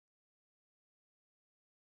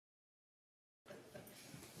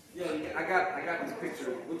Yeah, I got this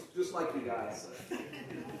picture. It looks just like you guys.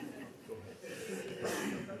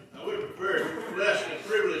 Now, we're very blessed and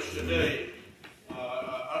privileged today. I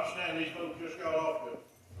understand these folks just got off the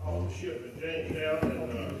ship in Jamestown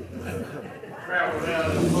and traveled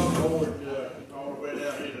down and buckboard all the way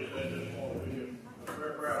down here to this morning. We're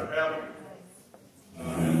very proud to have them.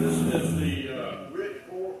 And this is the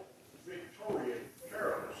Victorian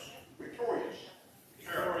carols. Victorious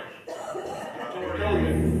carols.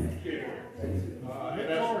 Victorian.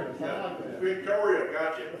 Victoria,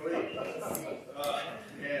 gotcha, please.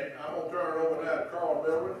 And I'm going to turn it over now to Carl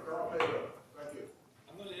Miller. Carl, take it up. Thank you.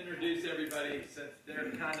 I'm going to introduce everybody since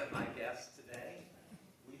they're kind of my guests today.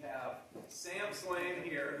 We have Sam Swain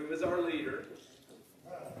here, who is our leader.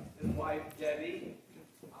 His wife, Debbie.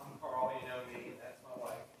 I'm Carl, you know me. That's my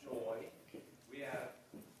wife, Joy. We have,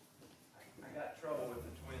 I got trouble with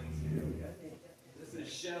the twins here. This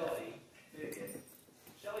is Shelly Biggett.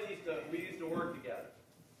 Shelly we used to work together.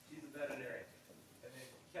 She's a veterinarian. And then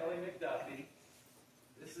Kelly McDuffie.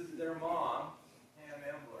 This is their mom, Pam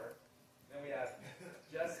Embler. Then we have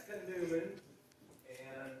Jessica Newman,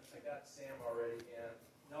 and I got Sam already, and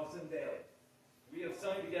Nelson Daly. We have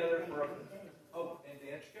sung together for, and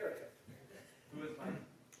Dan Shkarica, who is my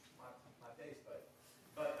bass buddy.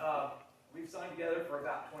 But we've sung together for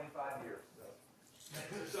about 25 years. So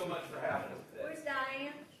thank you so much for having us today. Where's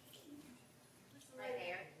Diane? Right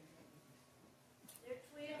there. They're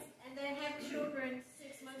twins, and they have children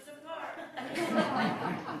 6 months apart.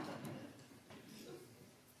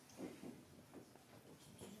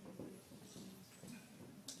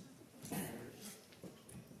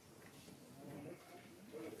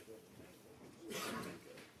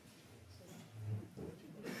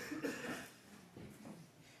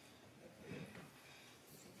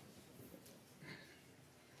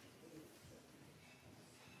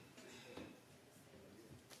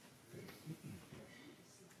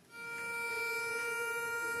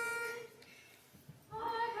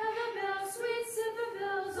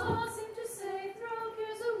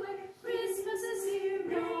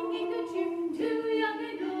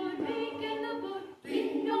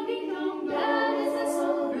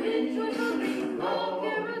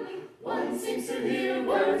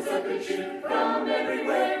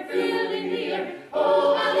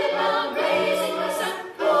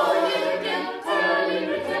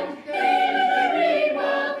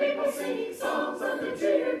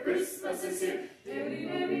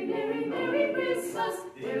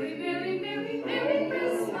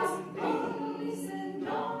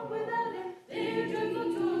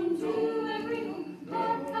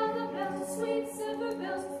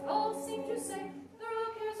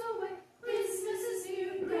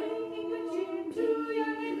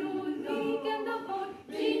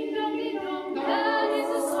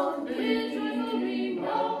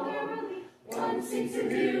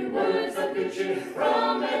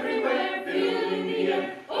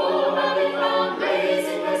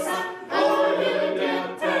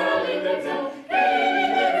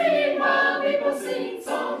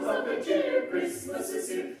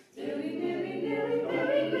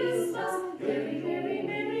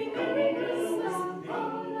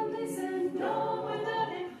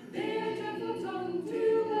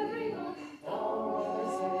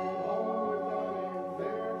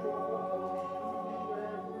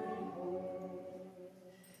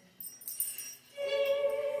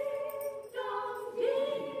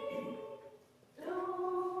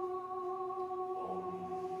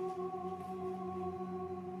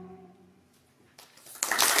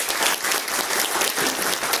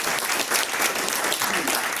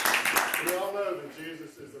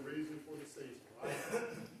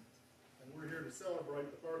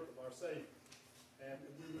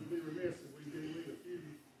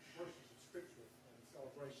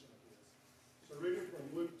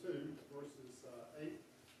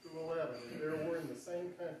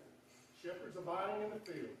 Abiding in the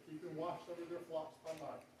field, keeping watch over their flocks by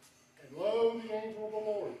night. And lo, the angel of the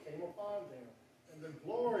Lord came upon them, and the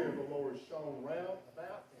glory of the Lord shone round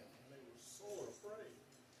about them, and they were sore afraid.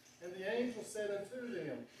 And the angel said unto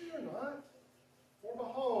them, Fear not, for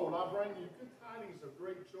behold, I bring you good tidings of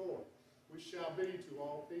great joy, which shall be to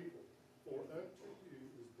all people. For unto you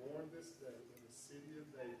is born this day in the city of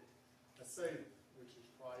David a Savior, which is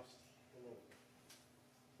Christ the Lord.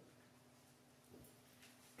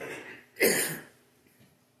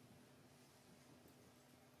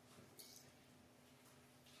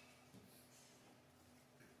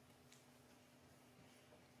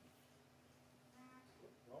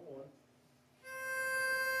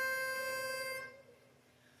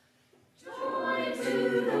 Joy to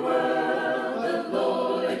the world, the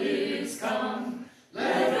Lord is come.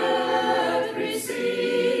 Let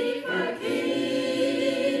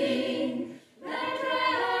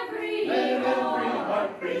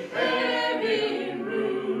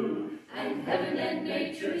heaven and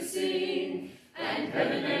nature sing, and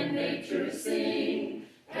heaven and nature sing,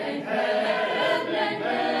 and heaven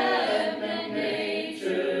and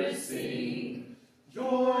nature sing.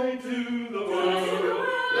 Joy to the world,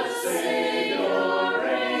 the Savior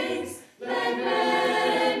reigns, let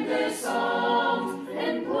men their songs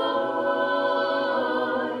employ.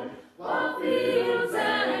 While fields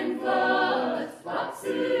and floods, while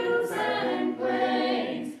fields and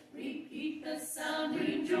plains, repeat the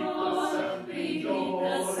sounding joy, repeat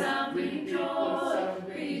the sounding joy,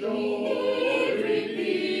 repeat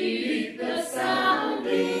the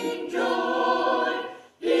sounding joy.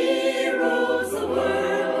 He rules the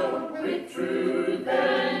world with truth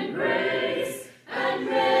and grace, and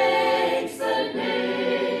makes the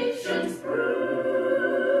nations prove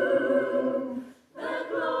the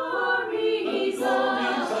glories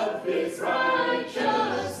of his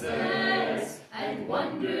righteousness, and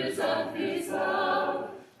wonders of his love,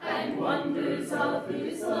 and wonders of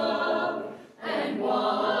his love, and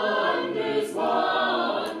wonders,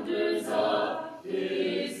 wonders of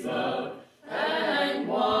his love, and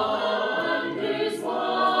wonders,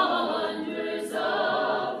 wonders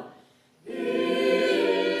of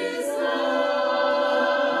his love.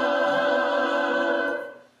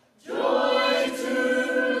 Joy to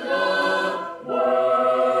the world.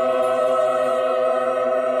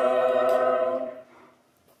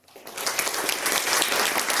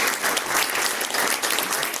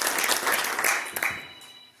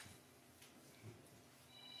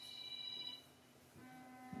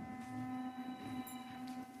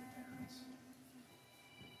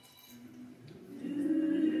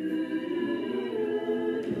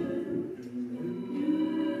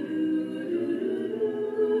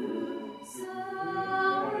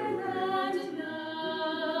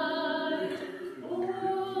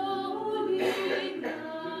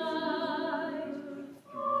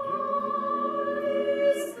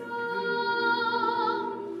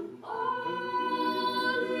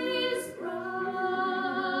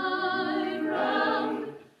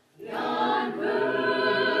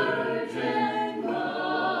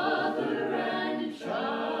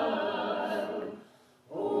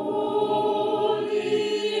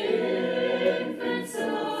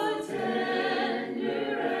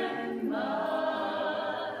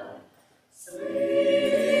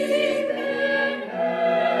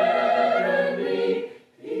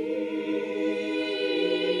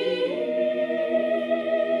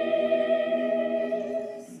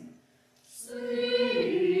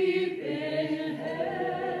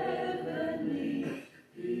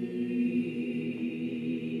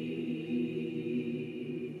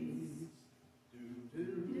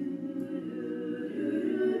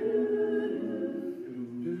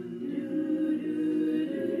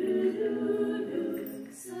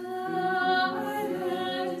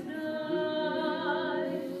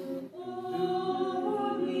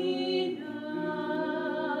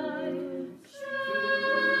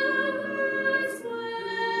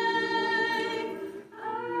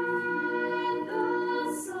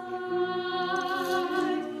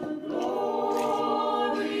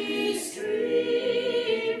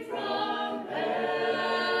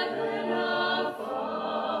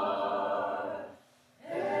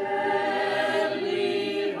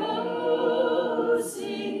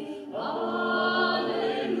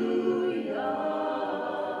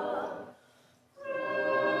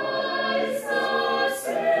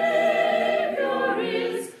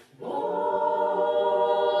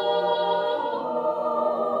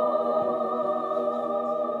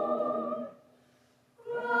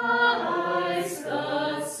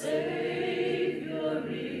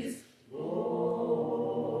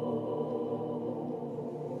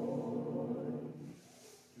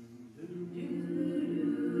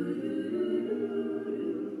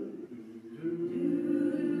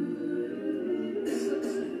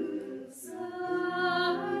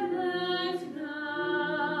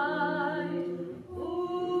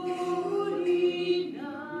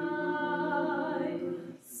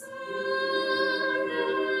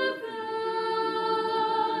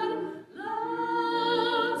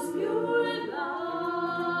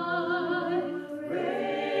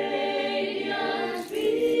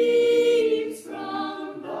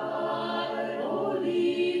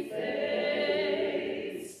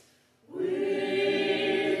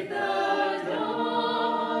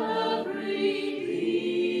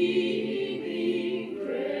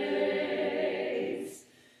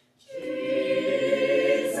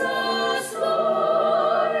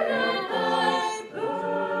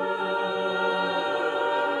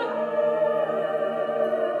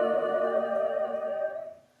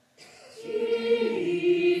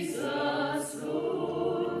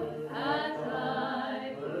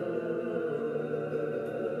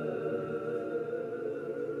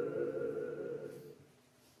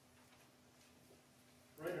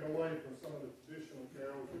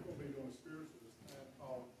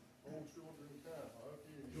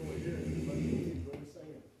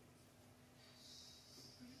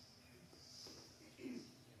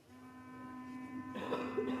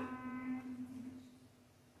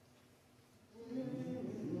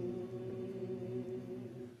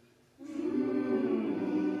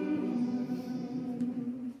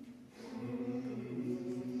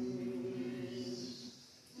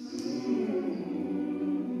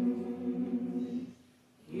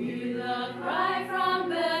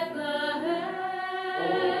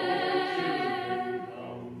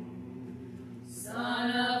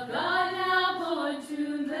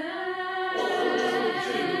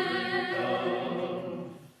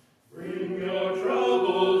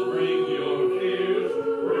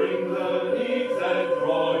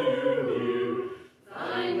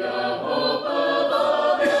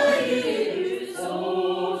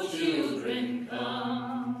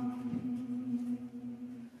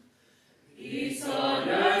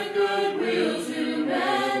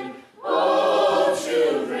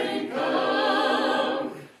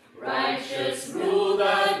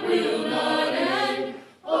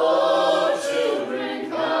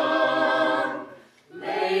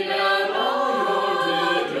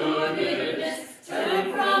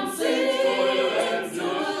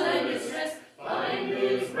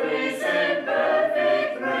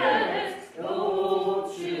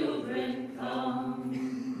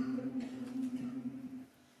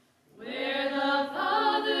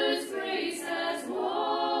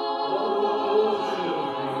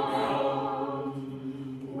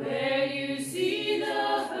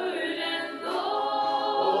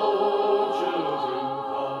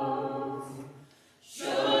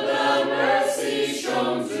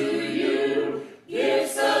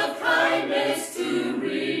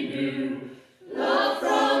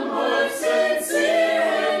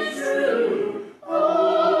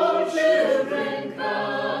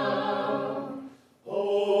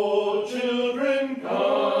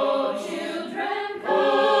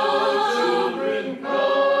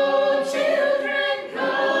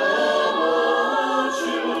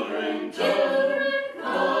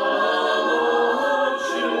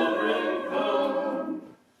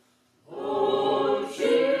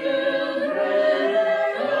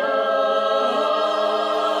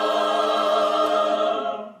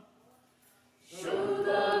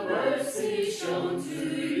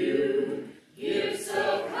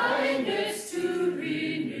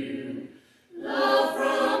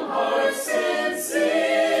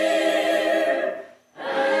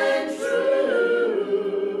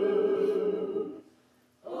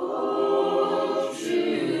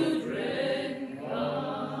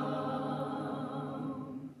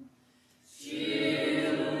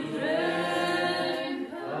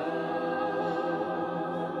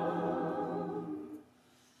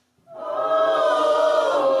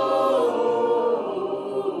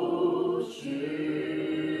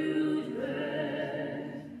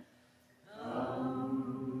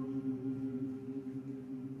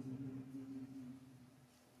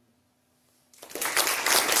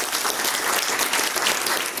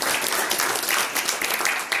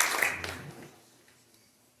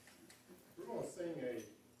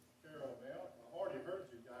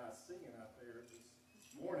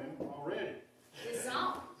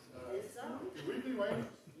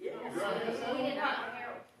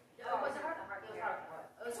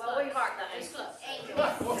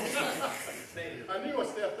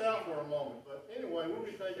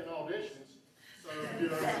 auditions. So, you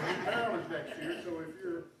know, some new carols next year. So if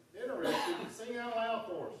you're interested, sing out loud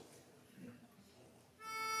for us.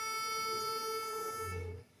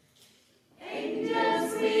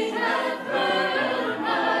 Angels we have heard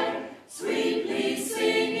high, sweetly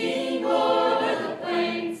singing o'er the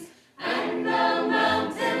plains, and the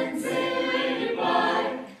mountains in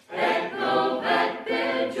reply echo back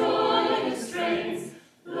their joyous strains.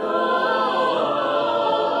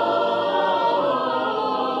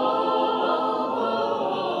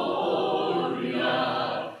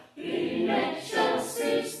 Gloria in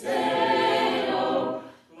excelsis Deo.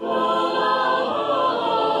 Gloria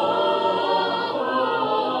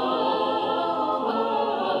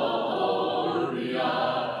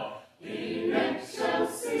in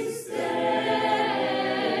excelsis Deo.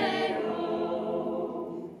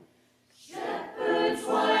 Shepherds,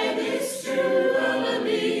 why this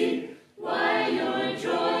jubilee? Why your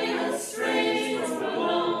joyous strains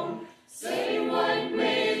prolong? Say what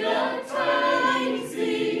may the tidings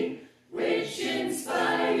be, which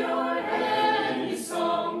inspire your heavenly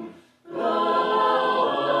song.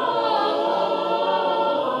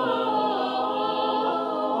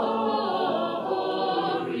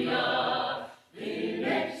 Gloria in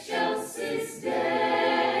excelsis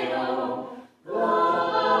Deo.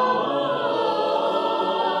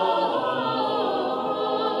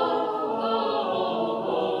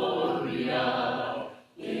 Gloria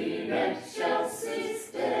in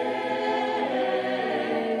excelsis Deo.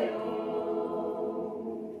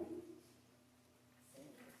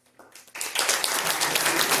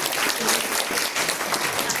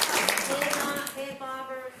 Head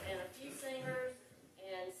bobbers and a few singers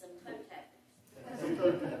and some toe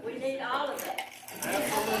tappers. We need all of that.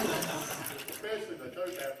 Absolutely. Especially the toe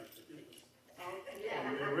tappers to keep us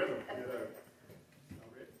in rhythm. You know.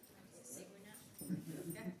 All ready?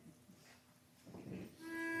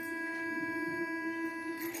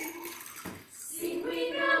 Sing we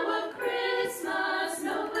now of Christmas,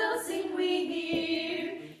 Noel, sing we here.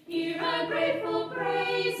 Hear our grateful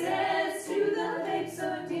praises to the babe so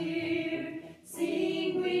dear.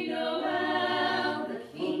 Sing we Noel, the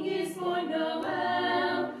King is born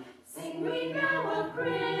Noel. Sing we now of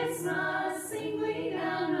Christmas, sing we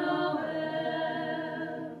now Noel.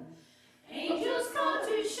 Angels call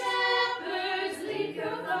to shepherds, leave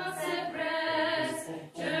your thoughts at rest.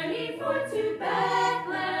 Journey forth to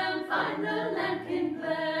Bethlehem, find the lambkin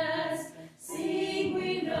blessed. Sing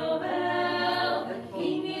we Noel, the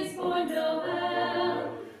King is born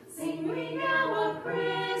Noel. Sing we now of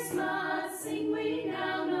Christmas, sing we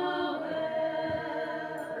now Noel.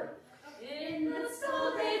 In the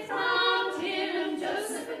stall they found him,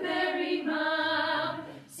 Joseph and Mary mild,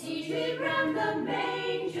 seated round the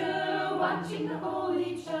manger, watching the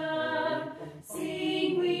holy child.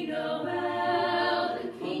 Sing we Noel, the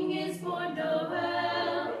King is born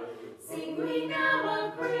Noel. Sing we now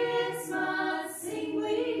of Christmas, sing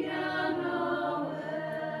we now Noel.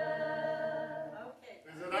 Okay.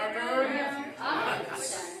 Is it our turn?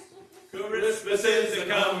 Christmas is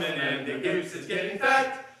a-coming and the goose is getting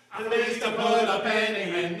fat. Please to put a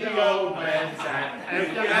penny in the old man's hat.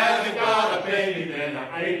 If you haven't got a penny, then a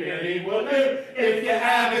halfpenny will do. If you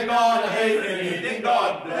haven't got a halfpenny, then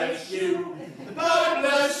God bless you. God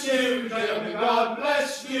bless you, gentlemen, God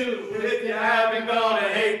bless you. If you haven't got a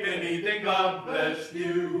halfpenny, then God bless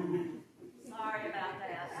you. Sorry about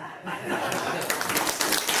that.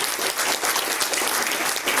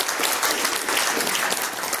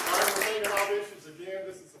 All right, we're singing auditions again.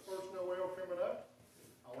 This is the first Noel coming up.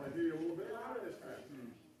 I want to hear you a little bit louder this time.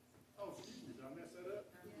 Oh, excuse me, did I mess that up?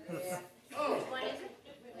 Yeah. Oh, Which one is it?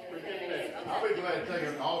 forget that. I'll be glad to take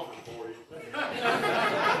an offer for you.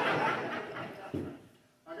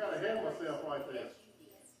 I got ahead of myself right there.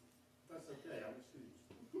 That's okay, I'm excused.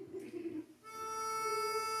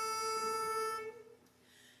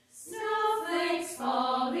 Snowflakes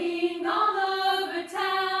falling all over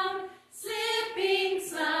town, slipping,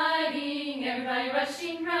 sliding, everybody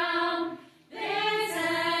rushing round. There's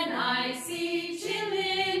an icy chill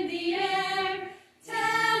in the air,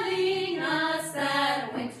 telling us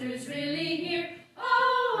that winter's really here.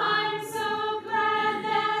 Oh, I'm so glad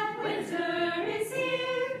that winter is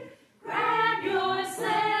here. Grab your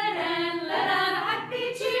sled and let out a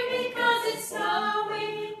happy cheer, because it's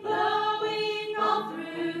snowing, blowing all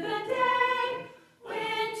through the day.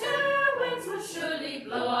 Winter winds will surely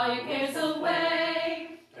blow all your cares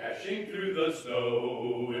away. Dashing through the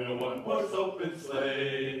snow in a one-horse open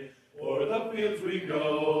sleigh. O'er the fields we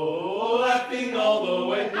go, laughing all the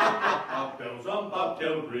way. Hop, hop, hop, bells on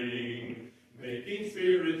bobtail ring, making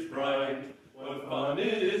spirits bright. What fun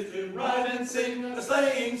it is to ride and sing a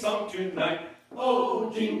sleighing song tonight.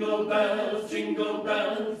 Oh, jingle bells,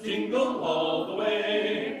 jingle all the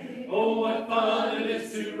way. Oh, what fun it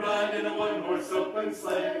is to ride in a one-horse open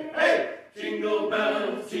sleigh. Hey! Jingle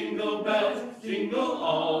bells, jingle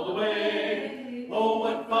all the way. Oh,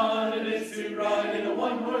 what fun it is to ride in a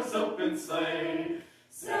one-horse open sleigh.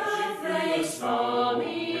 Snowflakes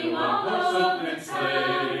falling all over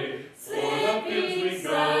town, slipping,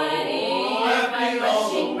 sliding, everybody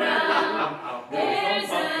rushing round. There's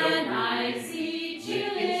an icy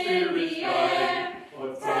chill in the air,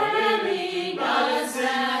 telling us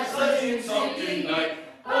that Sleighing song tonight.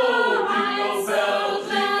 oh, I'm so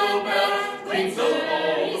glad that Jingle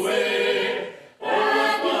all the way. Oh,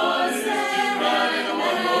 what fun it is to ride in a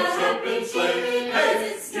one-horse open sleigh. Hey,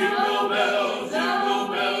 jingle bells,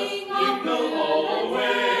 jingle all the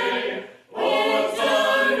way. Oh,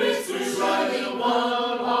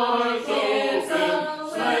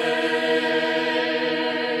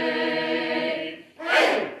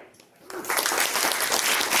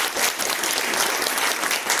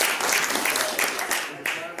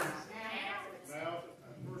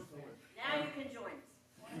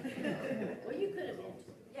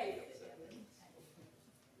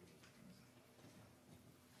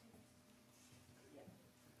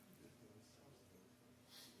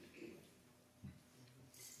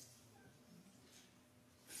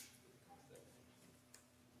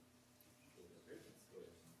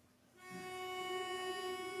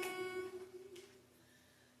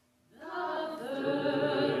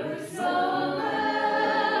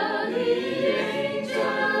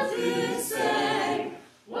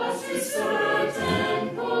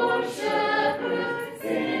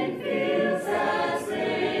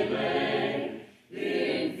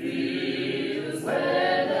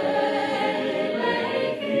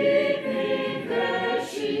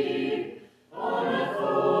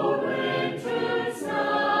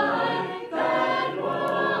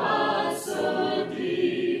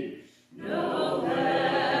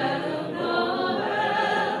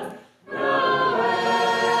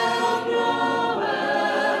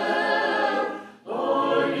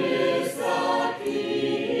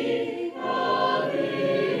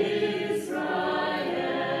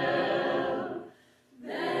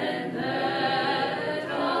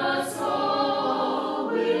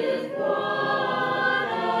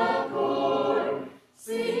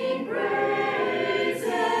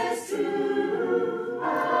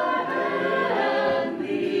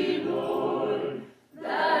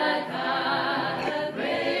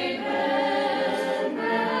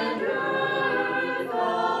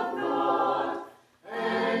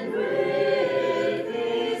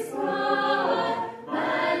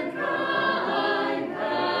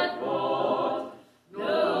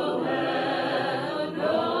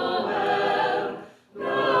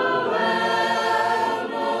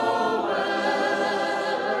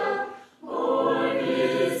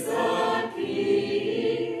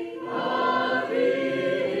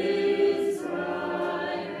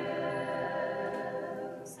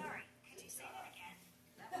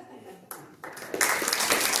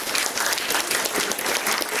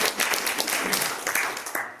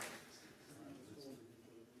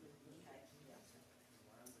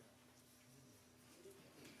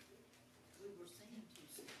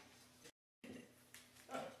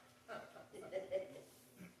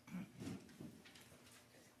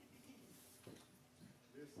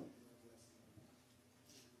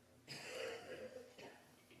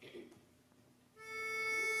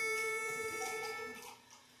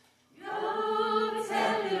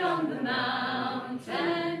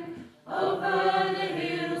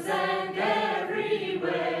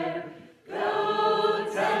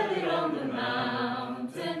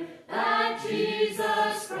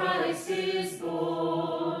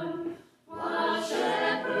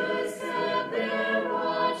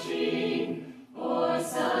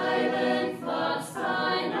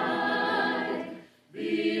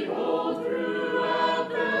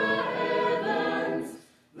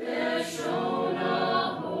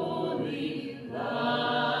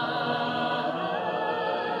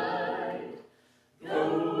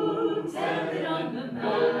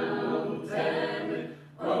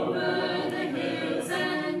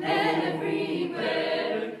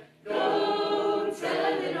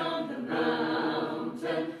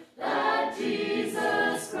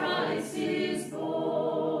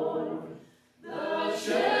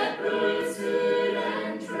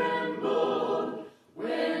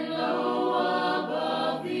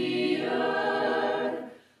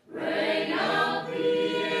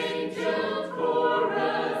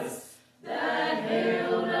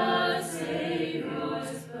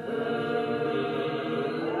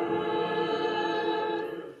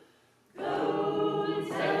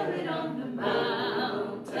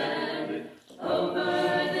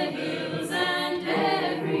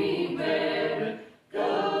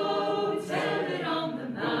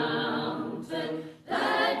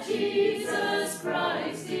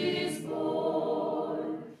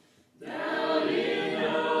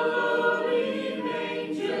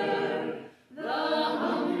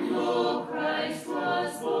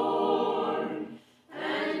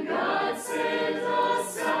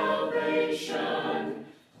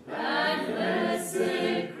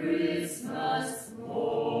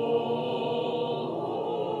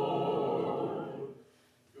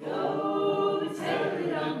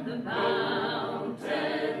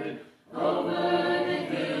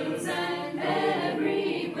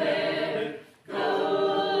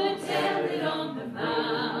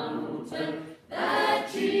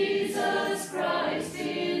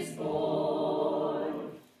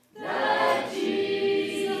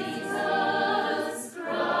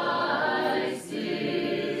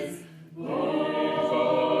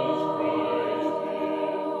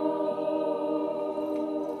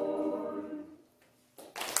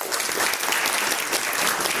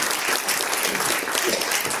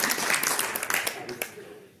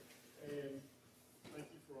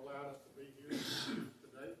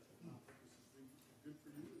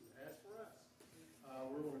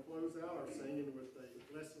 out our singing with a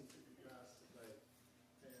blessing to you guys today.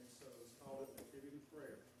 And so it's called a Nativity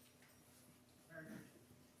Prayer.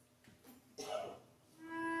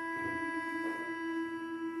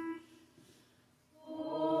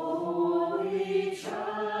 Holy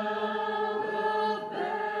Child of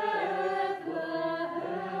Bethlehem,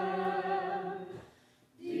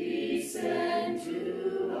 descend to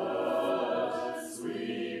us,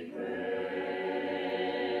 we pray.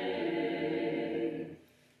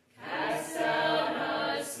 Cast out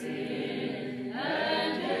our sin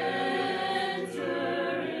and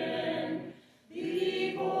enter in.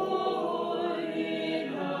 Be born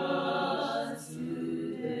in us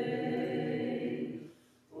today.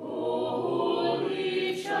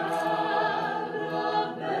 Holy Child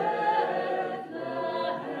of Bethlehem,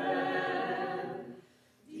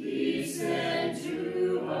 descend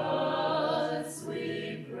to us,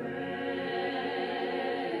 we pray.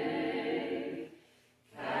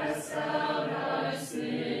 Cast out our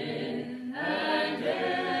sin and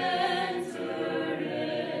enter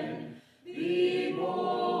in. Be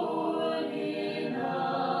born in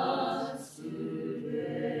us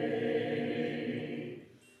today.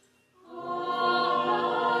 Amen.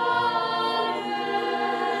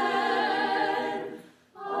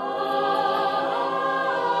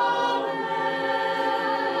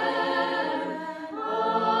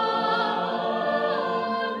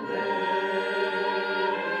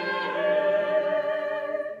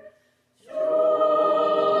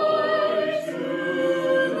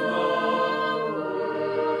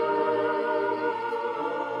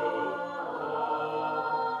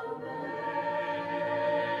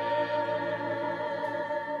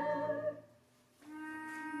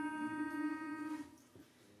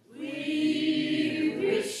 We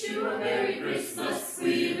wish you a Merry Christmas.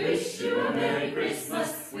 We wish you a Merry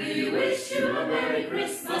Christmas. We wish you a Merry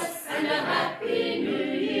Christmas and a Happy New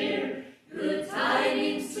Year. Good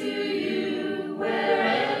tidings to you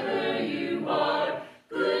wherever you are.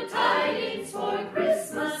 Good tidings for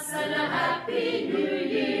Christmas and a Happy New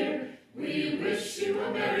Year. We wish you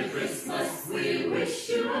a Merry Christmas. We wish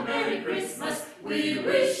you a Merry Christmas. We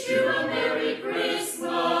wish you a Merry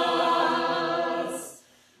Christmas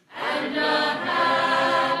and a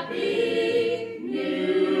Happy New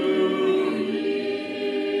Year.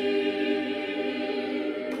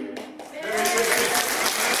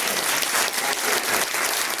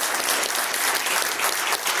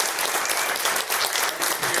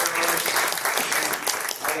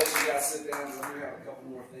 I'll let you guys sit down, and we have a couple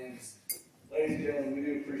more things. Ladies and gentlemen, we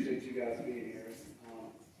do appreciate you guys being